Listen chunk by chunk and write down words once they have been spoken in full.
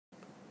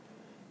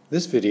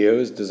This video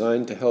is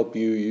designed to help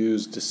you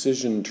use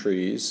decision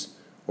trees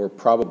or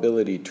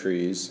probability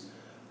trees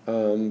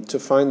to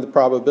find the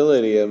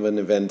probability of an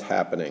event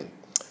happening.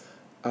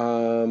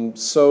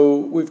 So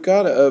we've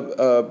got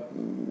a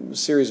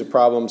series of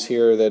problems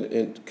here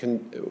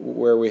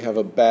where we have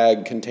a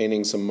bag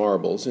containing some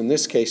marbles. In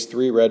this case,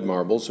 3 red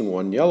marbles and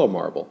 1 yellow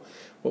marble.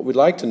 What we'd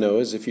like to know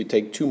is if you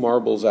take 2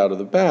 marbles out of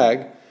the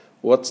bag,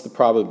 what's the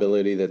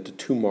probability that the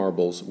 2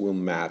 marbles will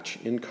match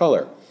in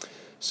color?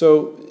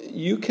 So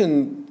you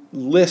can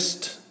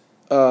list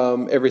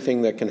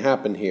everything that can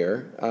happen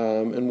here,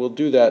 and we'll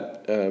do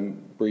that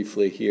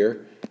briefly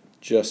here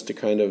just to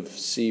kind of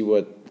see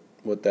what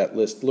that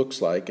list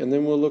looks like, and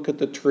then we'll look at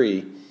the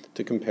tree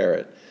to compare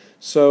it.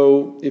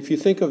 So if you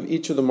think of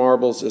each of the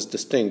marbles as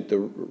distinct, the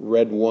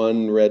red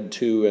 1, red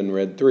 2, and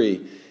red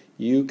 3,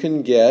 you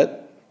can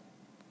get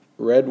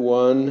red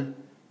 1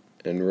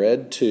 and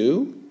red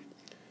 2,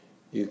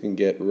 you can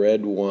get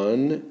red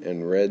 1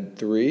 and red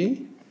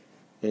 3,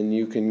 and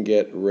you can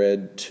get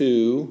red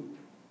 2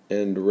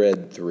 and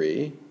red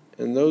 3,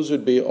 and those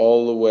would be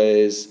all the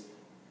ways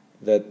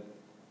that,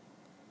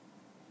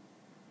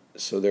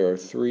 so there are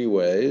 3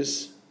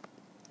 ways,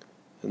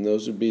 and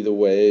those would be the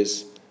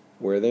ways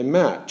where they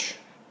match.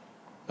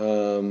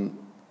 And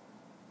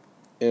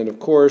of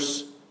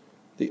course,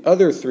 the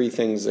other 3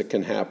 things that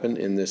can happen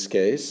in this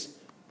case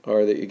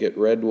are that you get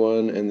red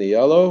 1 and the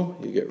yellow,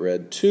 you get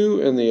red 2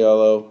 and the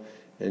yellow,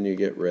 and you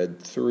get red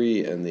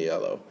 3 and the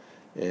yellow.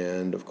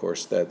 And of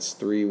course, that's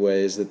 3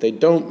 ways that they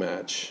don't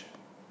match.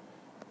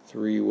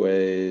 3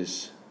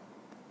 ways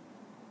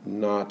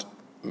not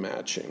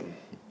matching.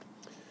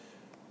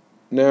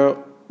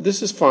 Now,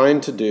 this is fine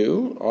to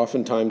do.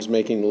 Oftentimes,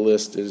 making the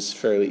list is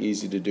fairly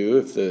easy to do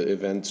if the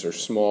events are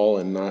small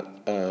and not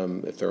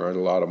if there aren't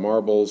a lot of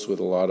marbles with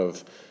a lot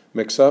of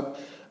mix-up.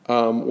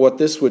 What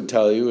this would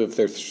tell you, if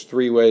there's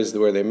 3 ways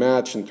where they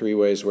match and 3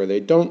 ways where they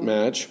don't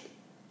match,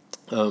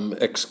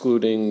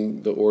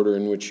 excluding the order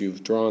in which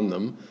you've drawn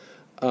them,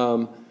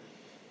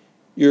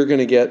 you're going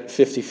to get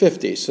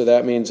 50-50. So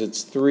that means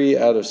it's 3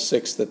 out of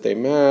 6 that they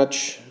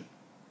match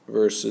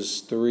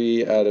versus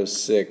 3 out of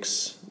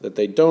 6 that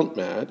they don't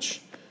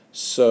match.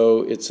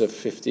 So it's a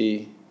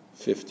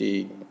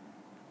 50-50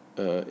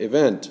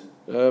 event.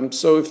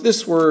 So if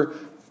this were,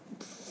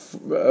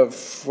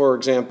 for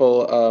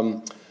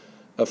example,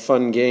 a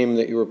fun game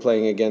that you were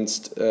playing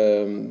against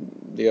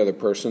the other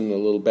person, a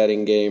little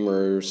betting game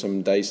or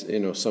some dice,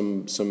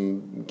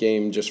 some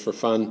game just for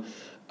fun,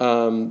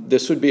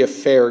 this would be a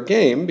fair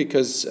game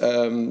because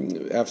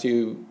after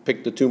you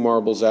pick the 2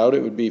 marbles out,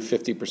 it would be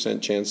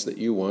 50% chance that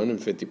you won and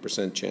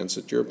 50% chance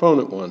that your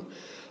opponent won.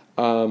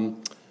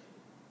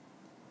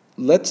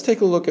 Let's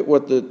take a look at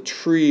what the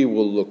tree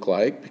will look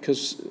like,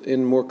 because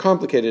in more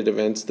complicated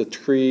events, the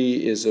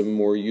tree is a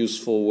more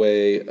useful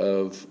way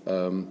of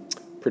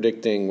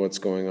predicting what's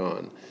going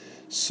on.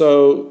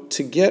 So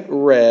to get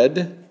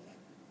red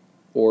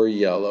or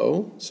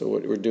yellow, so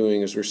what we're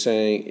doing is we're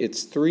saying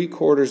it's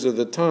 3/4 of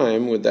the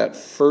time with that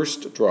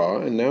first draw,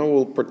 and now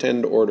we'll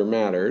pretend order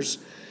matters,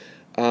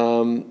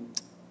 and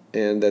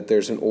that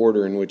there's an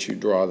order in which you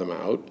draw them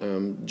out,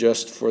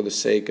 just for the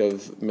sake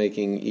of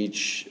making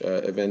each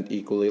event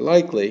equally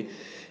likely,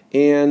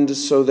 and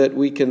so that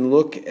we can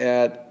look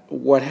at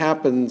what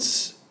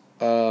happens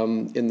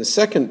in the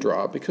second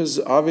draw, because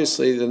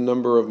obviously the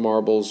number of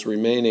marbles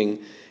remaining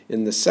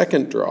in the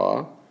second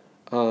draw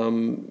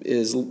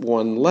is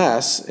 1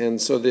 less,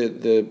 and so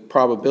the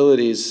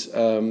probabilities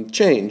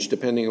change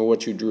depending on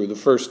what you drew the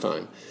first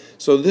time.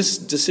 So this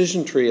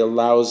decision tree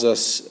allows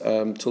us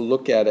to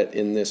look at it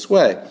in this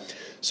way.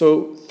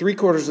 So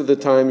 3/4 of the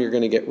time you're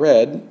going to get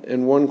red,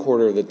 and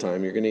 1/4 of the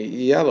time you're going to get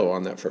yellow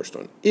on that first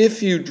one.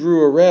 If you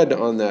drew a red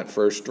on that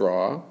first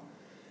draw,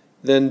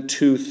 then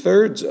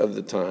 2/3 of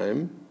the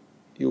time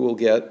you will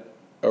get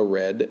a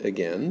red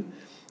again,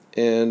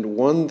 and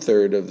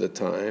 1/3 of the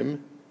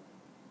time,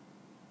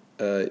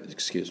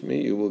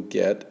 you will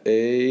get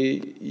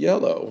a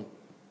yellow.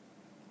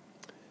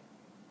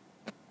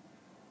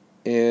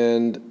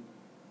 And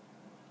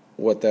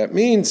what that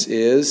means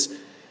is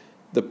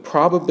the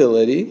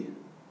probability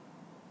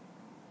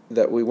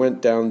that we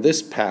went down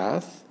this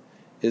path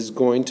is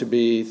going to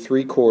be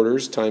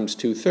 3/4 times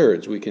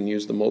 2/3. We can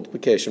use the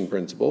multiplication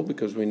principle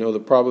because we know the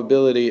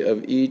probability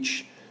of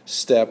each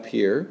step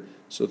here.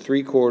 So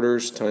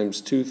 3/4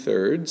 times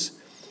 2/3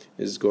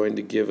 is going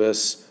to give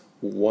us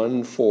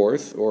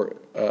 1/4, or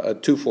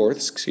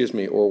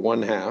 2/4, or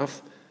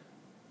 1/2.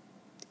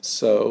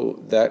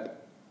 So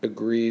that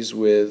agrees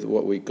with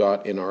what we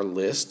got in our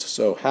list.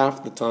 So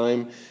half the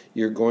time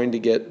you're going to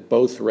get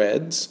both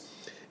reds.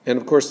 And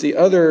of course the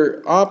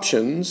other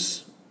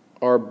options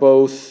are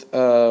both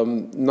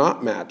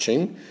not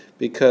matching,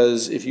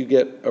 because if you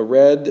get a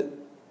red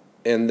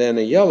and then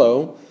a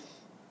yellow,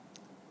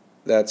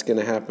 that's going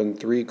to happen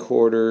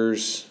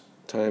 3/4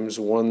 times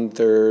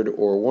 1/3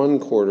 or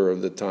 1/4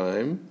 of the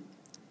time.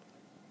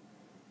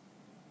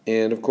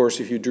 And of course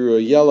if you drew a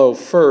yellow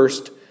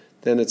first,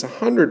 then it's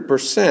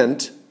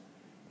 100%.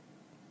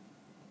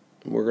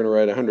 We're going to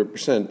write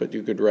 100%, but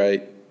you could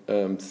write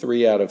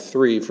 3 out of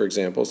 3, for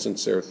example,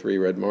 since there are 3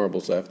 red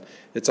marbles left,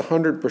 it's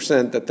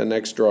 100% that the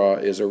next draw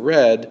is a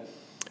red,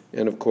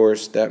 and of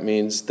course that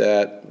means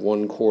that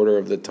 1/4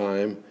 of the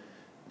time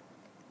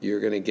you're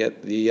going to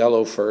get the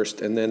yellow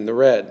first and then the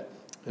red.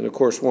 And of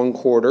course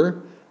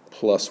 1/4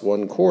 plus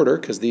 1/4,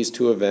 because these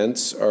two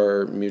events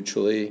are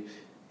mutually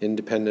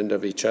independent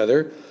of each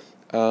other,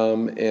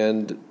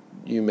 and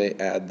you may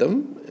add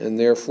them, and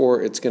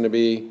therefore it's going to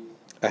be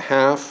a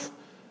half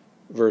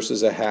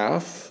versus a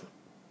half.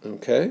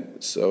 Okay,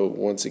 so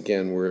once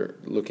again we're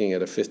looking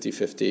at a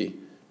 50-50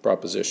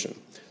 proposition.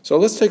 So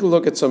let's take a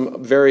look at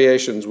some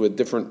variations with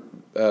different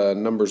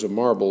numbers of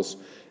marbles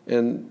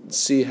and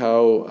see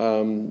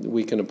how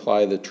we can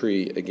apply the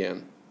tree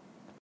again.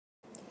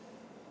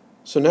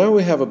 So now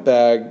we have a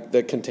bag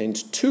that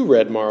contains 2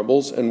 red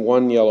marbles and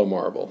 1 yellow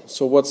marble.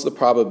 So what's the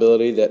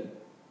probability that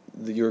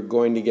you're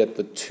going to get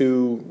the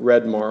 2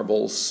 red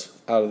marbles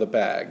out of the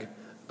bag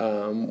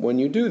when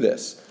you do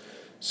this?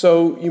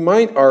 So you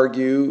might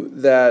argue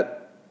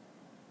that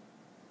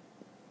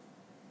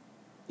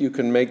you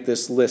can make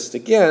this list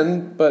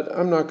again, but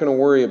I'm not going to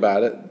worry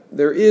about it.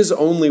 There is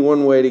only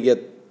one way to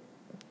get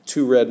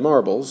 2 red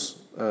marbles,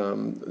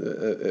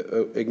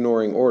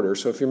 ignoring order.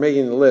 So if you're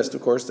making the list,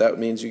 of course, that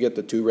means you get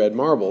the 2 red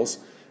marbles,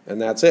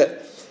 and that's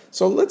it.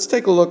 So let's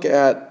take a look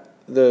at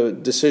the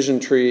decision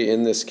tree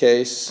in this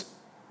case,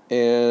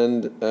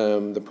 and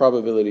the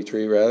probability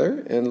tree,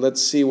 rather, and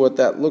let's see what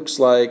that looks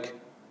like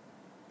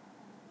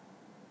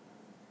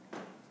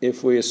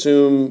if we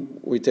assume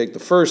we take the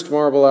first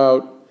marble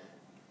out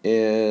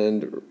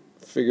and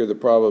figure the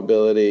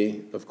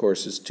probability, of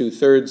course, is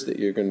 2/3 that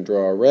you're going to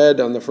draw a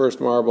red on the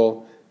first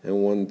marble and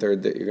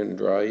 1/3 that you're going to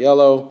draw a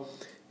yellow.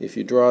 If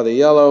you draw the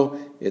yellow,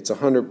 it's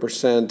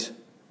 100%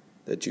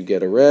 that you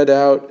get a red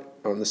out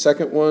on the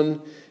second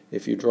one.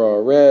 If you draw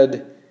a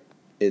red,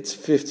 it's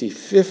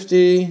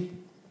 50-50,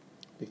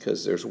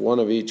 because there's one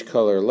of each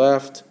color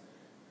left,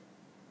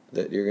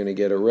 that you're going to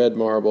get a red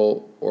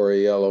marble or a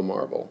yellow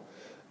marble.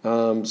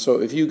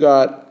 So if you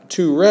got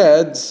 2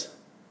 reds,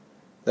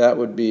 that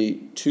would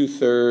be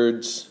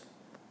 2/3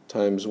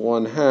 times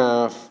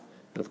 1/2.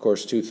 And of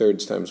course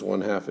 2/3 times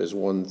 1/2 is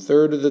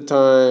 1/3 of the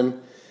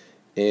time.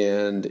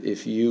 And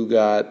if you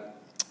got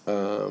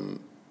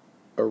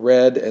a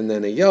red and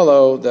then a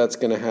yellow, that's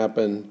going to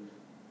happen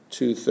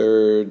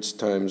 2/3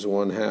 times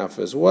 1/2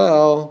 as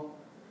well.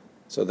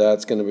 So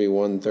that's going to be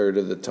 1/3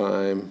 of the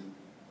time.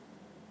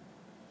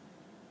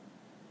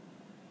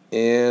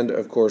 And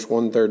of course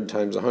 1/3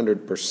 times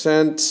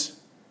 100%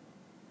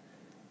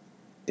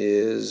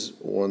 is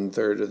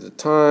 1/3 of the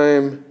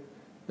time.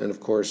 And of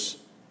course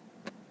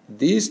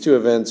these two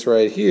events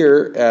right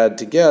here add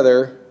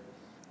together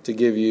to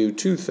give you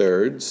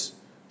 2/3.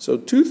 So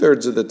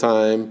 2/3 of the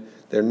time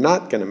they're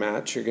not going to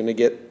match. You're going to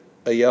get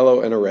a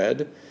yellow and a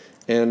red.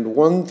 And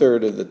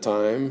 1/3 of the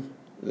time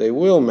they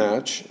will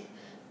match,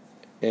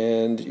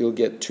 and you'll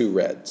get 2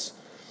 reds.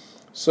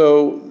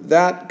 So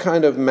that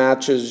kind of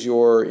matches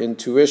your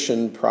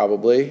intuition,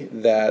 probably,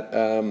 that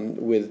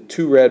with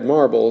 2 red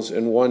marbles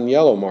and 1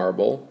 yellow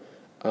marble,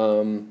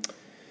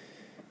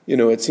 you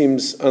know, it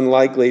seems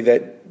unlikely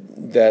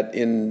that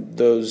in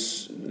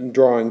those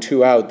drawing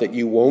 2 out that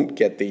you won't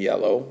get the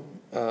yellow,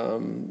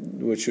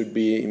 which would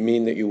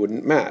mean that you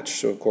wouldn't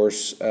match. So of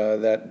course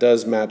that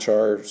does match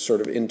our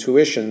sort of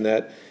intuition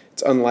that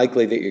it's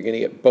unlikely that you're going to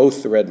get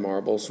both the red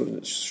marbles.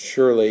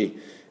 Surely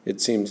it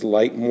seems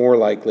more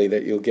likely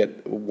that you'll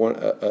get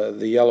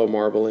the yellow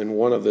marble in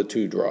one of the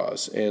 2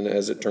 draws. And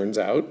as it turns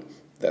out,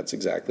 that's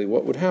exactly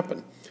what would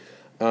happen.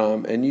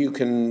 And you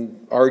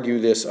can argue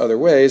this other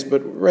ways, but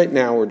right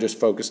now we're just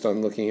focused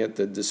on looking at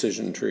the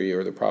decision tree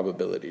or the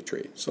probability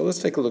tree. So let's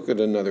take a look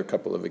at another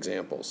couple of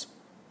examples.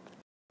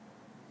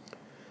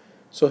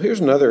 So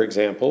here's another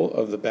example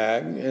of the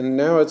bag, and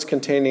now it's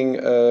containing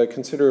a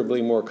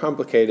considerably more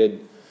complicated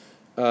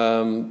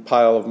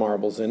pile of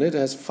marbles in it. It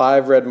has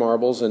 5 red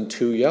marbles and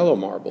 2 yellow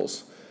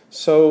marbles.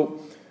 So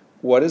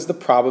what is the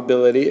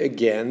probability,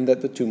 again,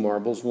 that the 2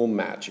 marbles will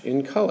match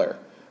in color?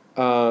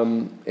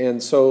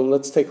 And so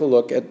let's take a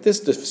look at this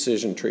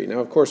decision tree. Now,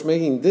 of course,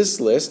 making this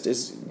list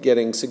is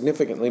getting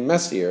significantly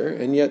messier,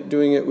 and yet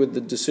doing it with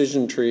the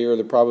decision tree or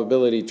the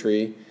probability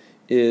tree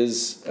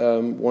is,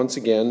 once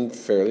again,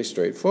 fairly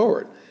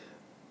straightforward.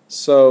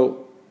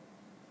 So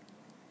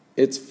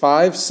it's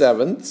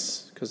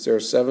 5/7, because there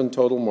are 7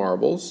 total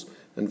marbles,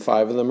 and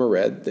 5 of them are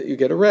red, that you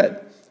get a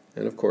red.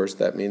 And of course,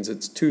 that means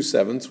it's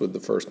 2/7 with the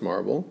first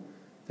marble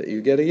that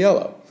you get a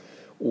yellow.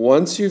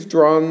 Once you've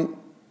drawn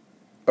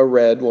a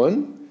red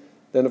one,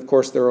 then of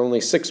course there are only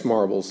 6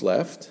 marbles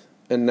left,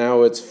 and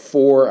now it's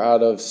 4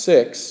 out of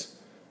 6,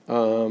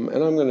 and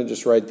I'm going to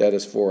just write that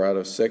as 4 out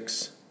of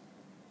 6.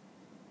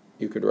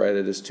 You could write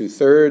it as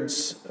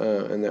 2/3,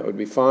 and that would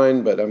be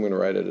fine, but I'm going to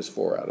write it as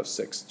 4 out of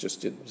 6,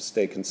 just to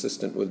stay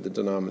consistent with the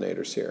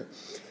denominators here.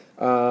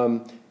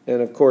 And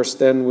of course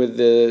then with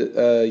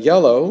the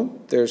yellow,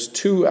 there's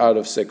 2 out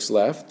of 6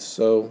 left,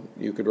 so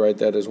you could write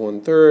that as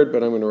 1/3,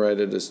 but I'm going to write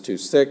it as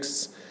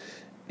 2/6.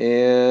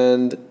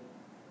 And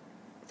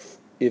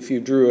if you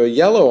drew a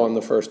yellow on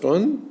the first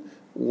one,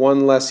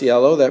 one less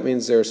yellow. That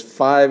means there's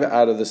 5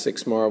 out of the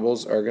 6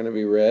 marbles are going to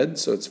be red,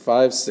 so it's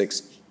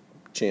 5/6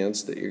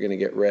 chance that you're going to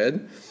get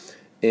red.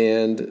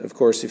 And of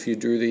course, if you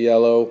drew the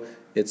yellow,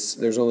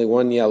 there's only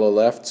 1 yellow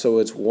left, so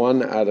it's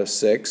 1 out of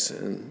 6,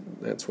 and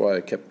that's why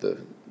I kept the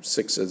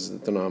 6 as the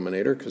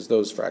denominator, because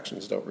those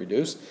fractions don't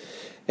reduce.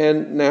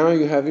 And now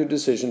you have your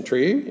decision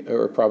tree,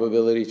 or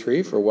probability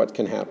tree, for what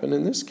can happen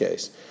in this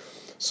case.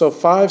 So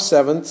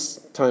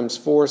 5/7 times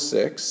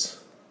 4/6,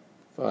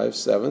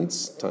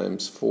 5/7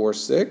 times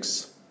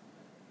 4/6,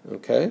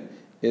 okay,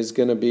 is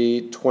going to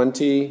be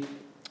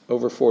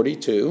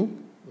 20/42.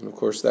 And of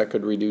course, that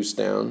could reduce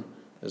down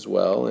as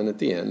well. And at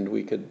the end,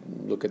 we could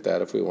look at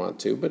that if we want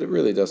to, but it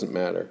really doesn't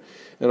matter.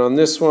 And on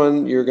this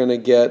one, you're going to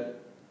get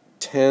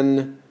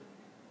 10,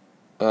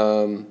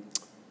 I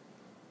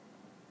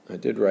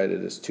did write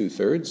it as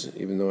 2/3,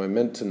 even though I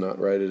meant to not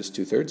write it as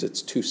 2/3.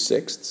 It's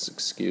 2/6,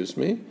 excuse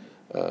me.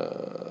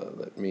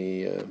 Let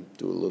me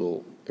do a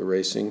little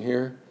erasing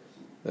here.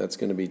 That's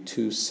going to be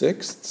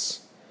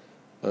 2/6.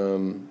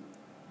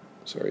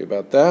 Sorry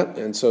about that.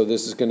 And so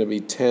this is going to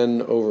be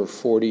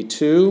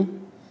 10/42.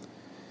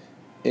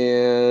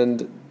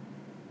 And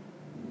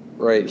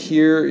right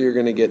here, you're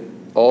going to get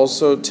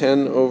also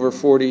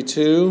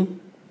 10/42.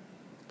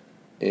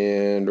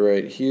 And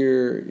right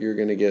here, you're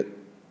going to get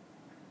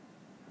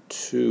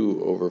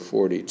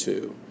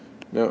 2/42.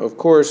 Now, of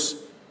course,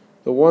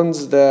 the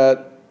ones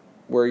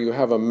where you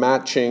have a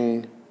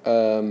matching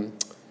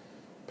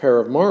pair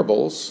of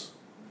marbles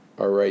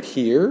are right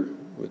here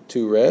with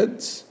 2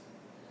 reds,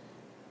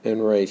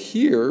 and right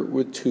here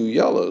with 2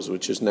 yellows,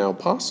 which is now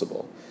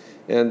possible.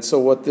 And so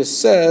what this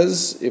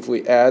says, if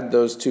we add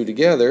those two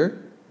together,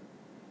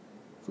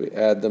 if we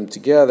add them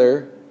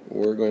together,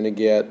 we're going to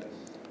get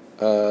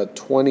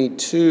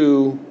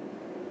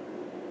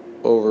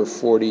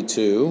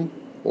 22/42,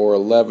 or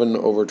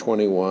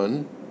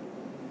 11/21,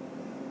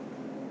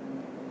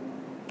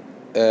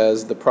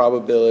 as the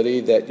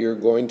probability that you're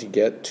going to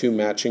get 2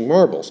 matching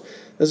marbles.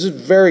 This is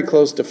very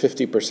close to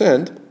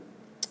 50%,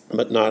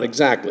 but not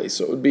exactly.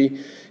 So it would be,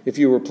 if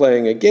you were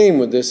playing a game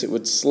with this, it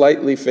would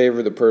slightly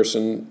favor the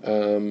person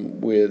who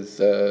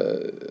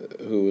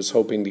was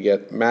hoping to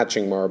get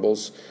matching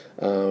marbles,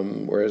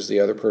 whereas the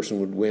other person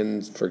would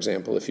win, for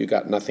example, if you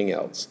got nothing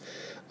else.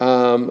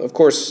 Of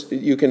course,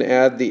 you can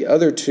add the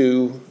other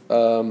 2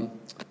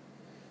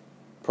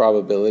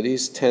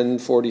 probabilities,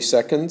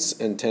 10/42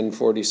 and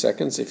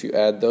 10/42. If you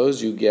add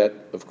those, you get,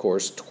 of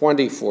course,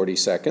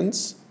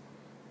 20/42.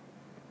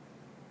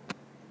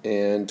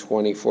 And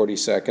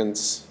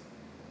 20/42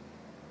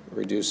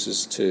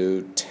 reduces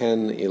to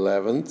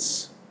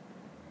 10/11.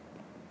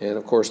 And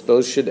of course,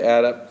 those should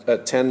add up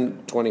at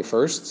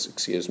 10/21,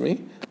 excuse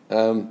me.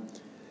 And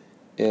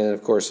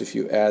of course, if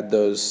you add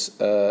those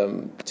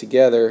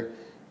together,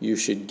 you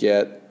should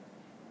get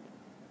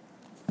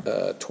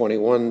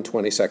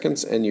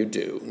 21/22, and you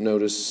do.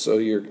 Notice, so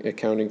you're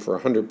accounting for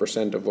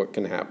 100% of what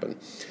can happen.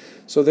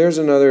 So there's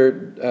another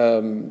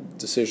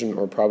decision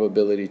or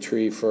probability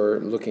tree for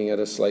looking at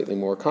a slightly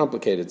more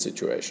complicated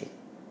situation.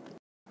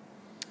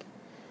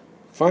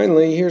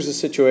 Finally, here's a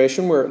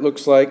situation where it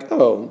looks like,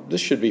 oh, this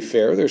should be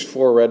fair. There's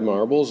 4 red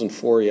marbles and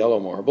 4 yellow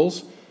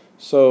marbles.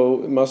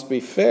 So it must be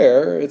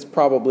fair. It's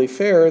probably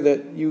fair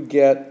that you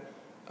get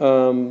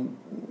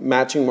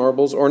matching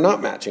marbles or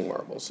not matching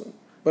marbles.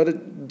 But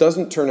it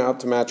doesn't turn out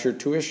to match your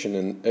intuition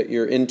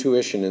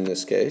in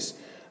this case.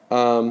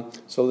 So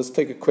let's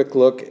take a quick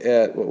look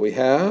at what we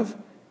have.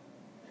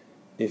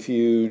 If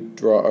you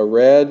draw a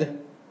red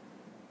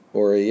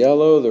or a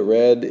yellow, the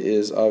red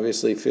is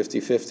obviously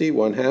 50-50,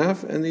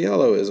 1/2, and the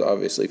yellow is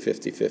obviously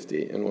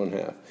 50-50 and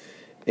 1/2.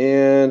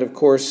 And of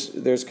course,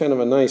 there's kind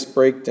of a nice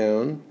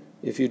breakdown.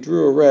 If you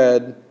drew a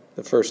red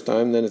the first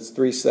time, then it's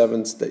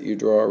 3/7 that you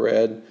draw a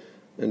red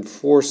and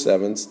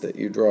 4/7 that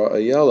you draw a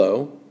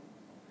yellow.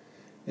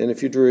 And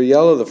if you drew a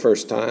yellow the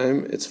first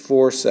time, it's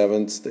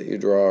 4/7 that you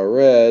draw a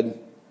red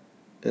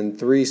and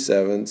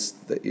 3/7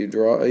 that you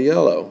draw a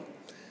yellow.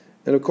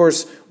 And of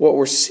course, what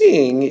we're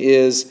seeing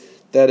is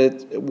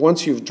that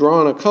once you've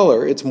drawn a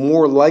color, it's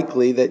more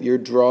likely that you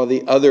draw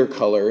the other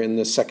color in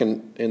the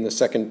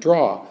second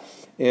draw.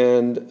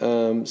 And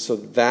so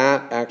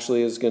that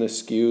actually is going to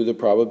skew the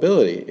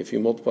probability. If you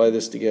multiply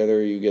this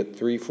together, you get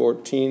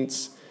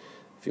 3/14.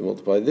 If you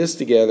multiply this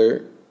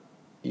together,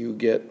 you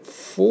get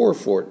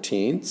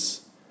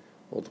 4/14.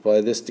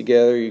 Multiply this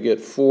together, you get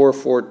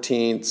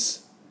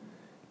 4/14.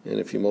 And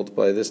if you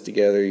multiply this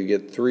together, you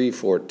get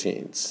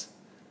 3/14.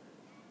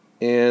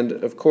 And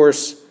of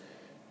course,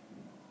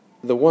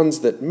 the ones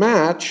that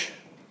match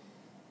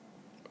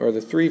are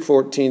the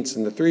 3/14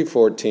 and the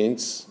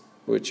 3/14,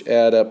 which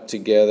add up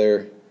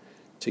together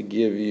to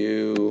give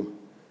you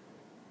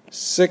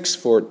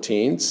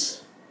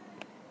 6/14,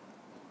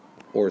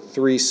 or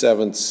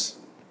 3/7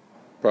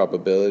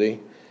 probability.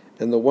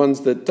 And the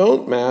ones that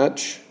don't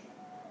match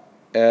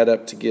add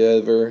up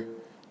together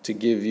to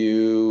give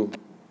you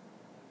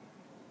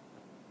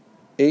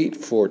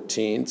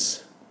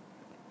 8/14,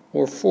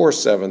 or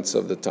 4/7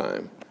 of the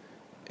time.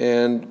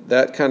 And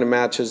that kind of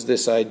matches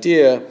this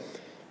idea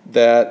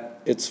that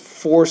it's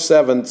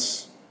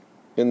 4/7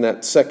 in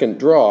that second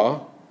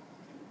draw,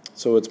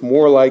 so it's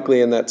more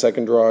likely in that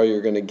second draw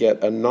you're going to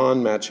get a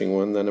non-matching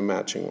one than a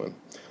matching one.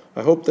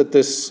 I hope that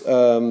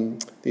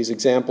these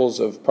examples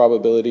of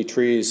probability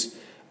trees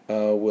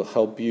will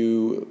help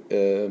you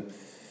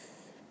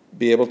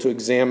be able to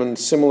examine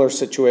similar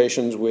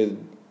situations with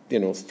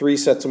 3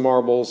 sets of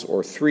marbles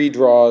or 3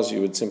 draws.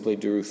 You would simply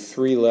do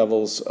 3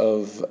 levels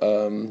of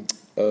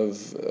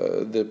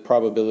the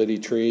probability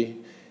tree.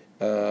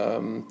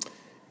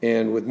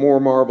 And with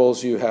more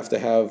marbles, you have to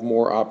have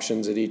more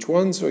options at each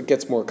one, so it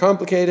gets more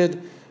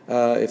complicated.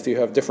 If you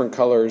have different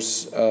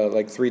colors,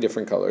 like 3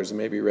 different colors,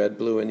 maybe red,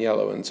 blue, and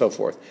yellow, and so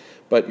forth.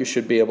 But you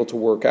should be able to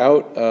work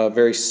out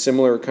very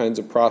similar kinds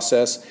of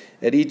process.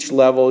 At each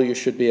level, you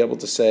should be able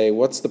to say,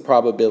 what's the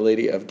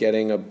probability of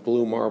getting a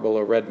blue marble,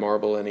 a red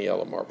marble, and a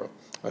yellow marble?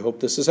 I hope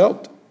this has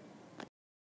helped.